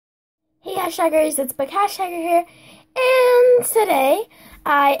Hashtaggers, it's Book Hashtagger here, and today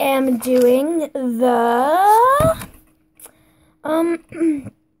I am doing the,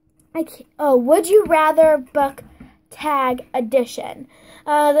 Would You Rather Book Tag Edition.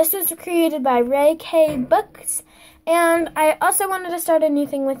 This was created by Ray K Books, and I also wanted to start a new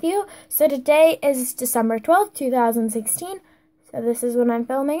thing with you. So today is December 12th, 2016, so this is when I'm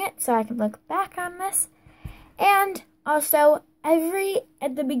filming it, so I can look back on this. And also,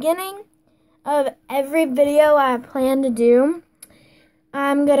 at the beginning of every video I plan to do,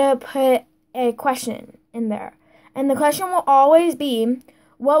 I'm going to put a question in there. And the question will always be,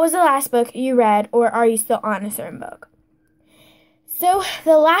 what was the last book you read, or are you still on a certain book? So,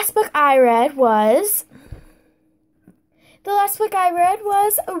 the last book I read was Rump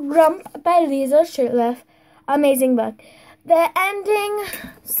by Liesl Shurtleff. Amazing book. The ending,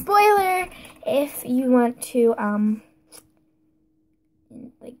 spoiler, if you want to, I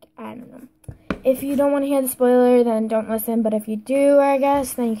don't know. If you don't want to hear the spoiler, then don't listen, but if you do, I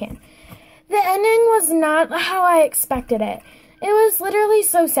guess, then you can. The ending was not how I expected it. It was literally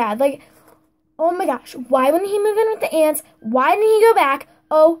so sad. Like, oh my gosh, why wouldn't he move in with the ants? Why didn't he go back?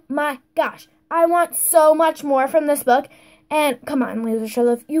 Oh my gosh, I want so much more from this book. And come on, Liesl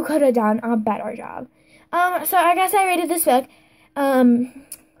Shurtleff, you could have done a better job. So I guess I rated this book,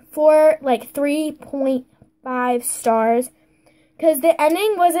 for like 3.5 stars. Because the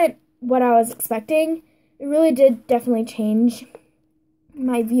ending wasn't what I was expecting. It really did definitely change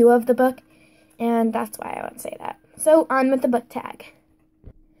my view of the book. And that's why I would say that. So, on with the book tag.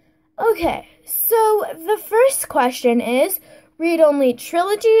 Okay, so the first question is, read only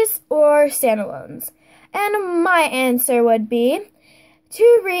trilogies or standalones? And my answer would be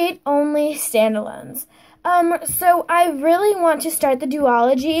to read only standalones. So I really want to start the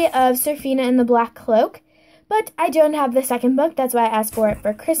duology of Serafina and the Black Cloak. But I don't have the second book. That's why I asked for it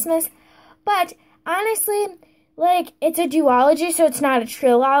for Christmas. But honestly, like, it's a duology, so it's not a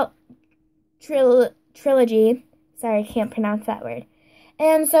trilogy. Sorry, I can't pronounce that word.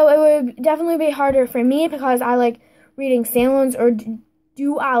 And so it would definitely be harder for me because I like reading standalones or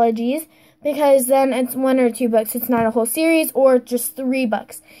duologies, because then it's one or two books. It's not a whole series or just 3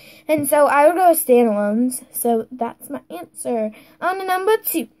 books. And so I would go with standalones. So that's my answer. On to number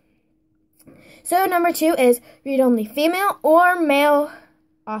 2. So number 2 is read only female or male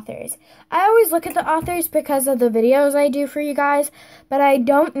authors. I always look at the authors because of the videos I do for you guys, but I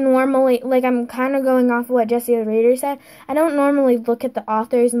don't normally, like, I'm kind of going off of what Jessie the Reader said. I don't normally look at the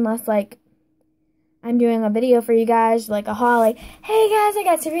authors unless, like, I'm doing a video for you guys, like a haul, like, hey guys, I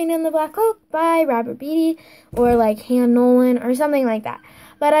got Serafina and the Black Cloak by Robert Beatty, or like Han Nolan, or something like that.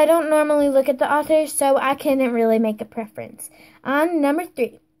 But I don't normally look at the authors, so I couldn't really make a preference. On number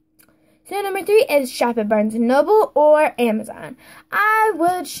 3. So number 3 is shop at Barnes & Noble or Amazon. I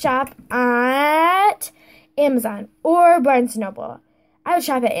would shop at Amazon or Barnes & Noble. I would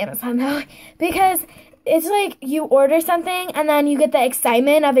shop at Amazon though, because it's like you order something and then you get the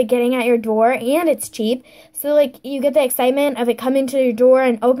excitement of it getting at your door, and it's cheap. So like you get the excitement of it coming to your door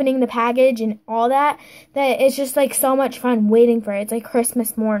and opening the package and all that it's just like so much fun waiting for it. It's like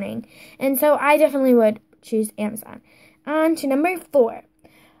Christmas morning. And so I definitely would choose Amazon. On to number 4.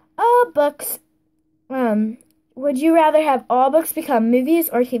 Books. Would you rather have all books become movies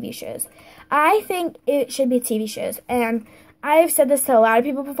or TV shows? I think it should be TV shows. And I've said this to a lot of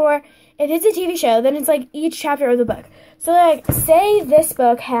people before. If it's a TV show, then it's like each chapter of the book. So like, say this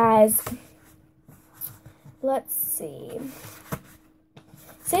book has,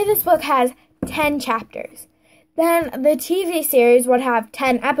 say this book has 10 chapters. Then the TV series would have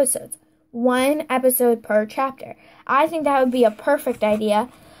 10 episodes. 1 episode per chapter. I think that would be a perfect idea.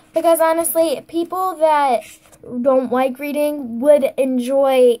 Because honestly, people that don't like reading would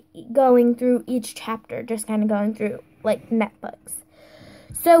enjoy going through each chapter. Just kind of going through, like, netbooks.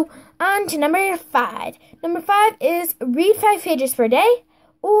 So, on to number 5. Number 5 is read 5 pages per day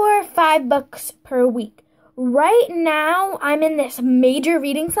or 5 books per week. Right now, I'm in this major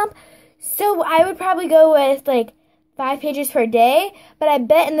reading slump, so I would probably go with, like, 5 pages per day. But I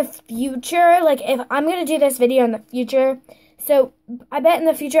bet in the future, like, if I'm going to do this video in the future, so I bet in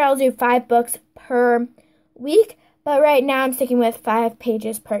the future I'll do 5 books per week. But right now I'm sticking with 5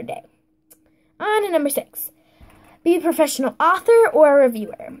 pages per day. On to number 6. Be a professional author or a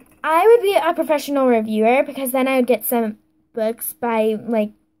reviewer. I would be a professional reviewer because then I would get some books by,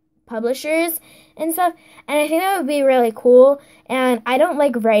 like, publishers and stuff. And I think that would be really cool. And I don't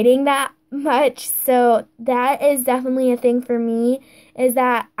like writing that much. So that is definitely a thing for me, is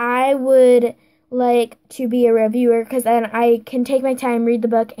that I would like to be a reviewer because then I can take my time, read the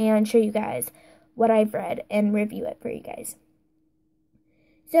book, and show you guys what I've read and review it for you guys.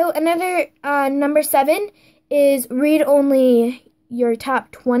 So another number 7 is read only your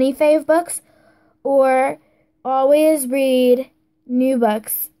top 20 fave books, or always read new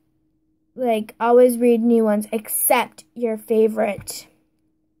books. Like, always read new ones except your favorite.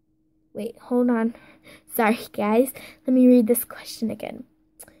 Wait, hold on. Sorry, guys. Let me read this question again.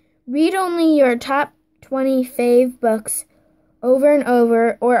 Read only your top 20 fave books over and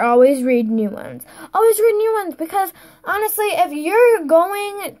over, or always read new ones. Always read new ones, because honestly, if you're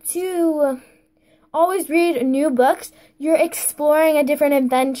going to always read new books, you're exploring a different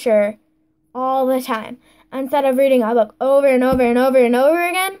adventure all the time. Instead of reading a book over and over and over and over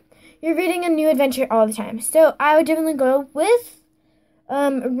again, you're reading a new adventure all the time. So I would definitely go with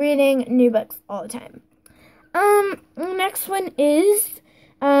reading new books all the time. Next one is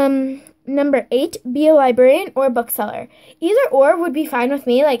number 8, be a librarian or bookseller. Either or would be fine with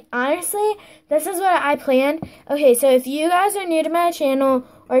me. Like, honestly, this is what I planned. Okay, so if you guys are new to my channel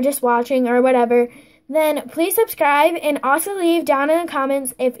or just watching or whatever, then please subscribe, and also leave down in the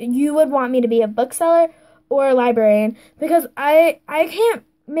comments if you would want me to be a bookseller or a librarian, because I can't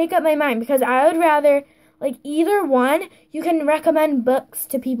make up my mind, because I would rather, like, either one. You can recommend books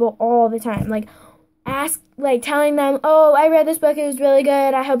to people all the time, like telling them, oh, I read this book, it was really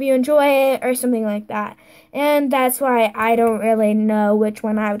good, I hope you enjoy it, or something like that. And that's why I don't really know which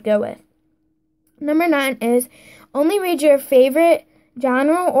one I would go with. Number 9 is only read your favorite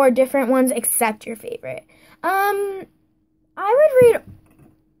genre or different ones except your favorite. I would read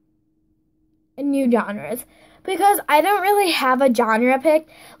new genres, because I don't really have a genre picked.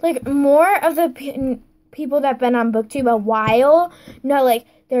 Like, more of the people that have been on BookTube a while know, like,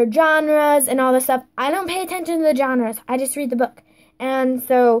 their genres and all this stuff. I don't pay attention to the genres. I just read the book. And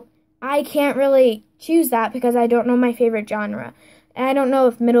so I can't really choose that, because I don't know my favorite genre. And I don't know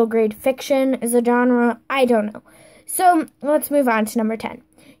if middle grade fiction is a genre. I don't know. So let's move on to number 10.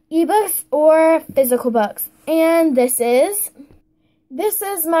 Ebooks or physical books. And this is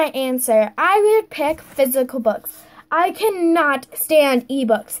my answer. I would pick physical books. I cannot stand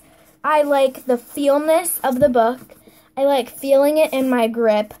ebooks. I like the feelness of the book. I like feeling it in my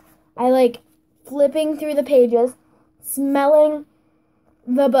grip. I like flipping through the pages, smelling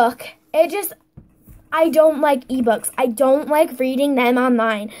the book. I don't like ebooks. I don't like reading them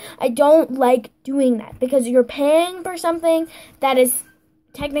online. I don't like doing that, because you're paying for something that is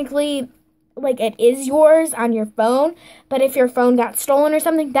technically, like, it is yours on your phone, but if your phone got stolen or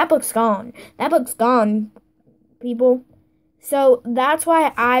something, that book's gone. That book's gone, people. So that's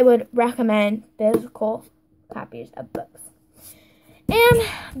why I would recommend physical copies of books. And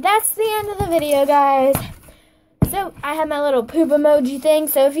that's the end of the video, guys. So I have my little poop emoji thing.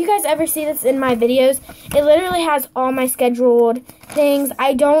 So if you guys ever see this in my videos, it literally has all my scheduled things.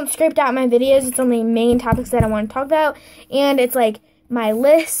 I don't script out my videos. It's only main topics that I want to talk about. And it's like my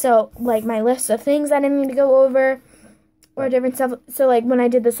list. So like my list of things that I need to go over, or different stuff. So like when I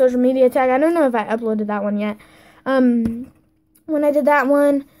did the social media tag, I don't know if I uploaded that one yet. When I did that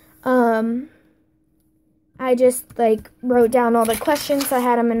one, I just like wrote down all the questions, so I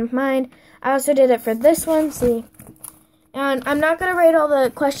had them in mind. I also did it for this one, see. And I'm not going to write all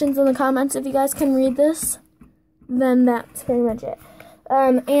the questions in the comments. If you guys can read this, then that's pretty much it.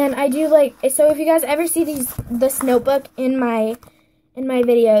 And I do like, so if you guys ever see this notebook in my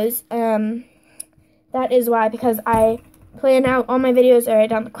videos, that is why, because I plan out all my videos, I write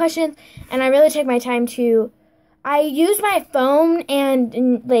down the questions, and I really take my time to, I use my phone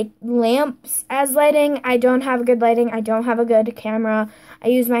and like lamps as lighting. I don't have good lighting. I don't have a good camera. I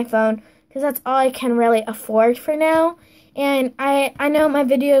use my phone because that's all I can really afford for now. And I know my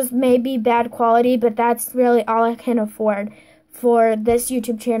videos may be bad quality, but that's really all I can afford for this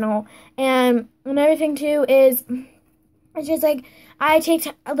YouTube channel. And another thing too is, it's just like, I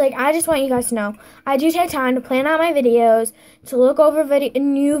just want you guys to know, I do take time to plan out my videos, to look over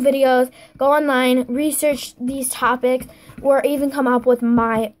new videos, go online, research these topics, or even come up with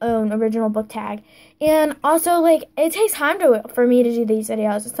my own original book tag. And also, like, it takes time for me to do these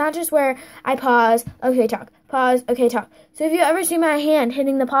videos. It's not just where I pause, okay, talk, pause, okay, talk. So if you ever see my hand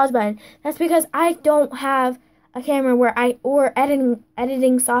hitting the pause button, that's because I don't have a camera or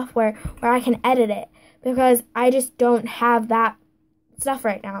editing software where I can edit it, because I just don't have that stuff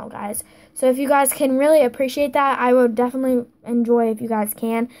right now, guys. So if you guys can really appreciate that, I would definitely enjoy if you guys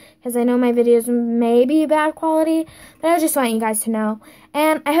can, because I know my videos may be bad quality, but I just want you guys to know.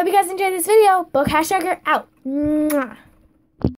 And I hope you guys enjoyed this video. Book Hashtagger out. Mwah.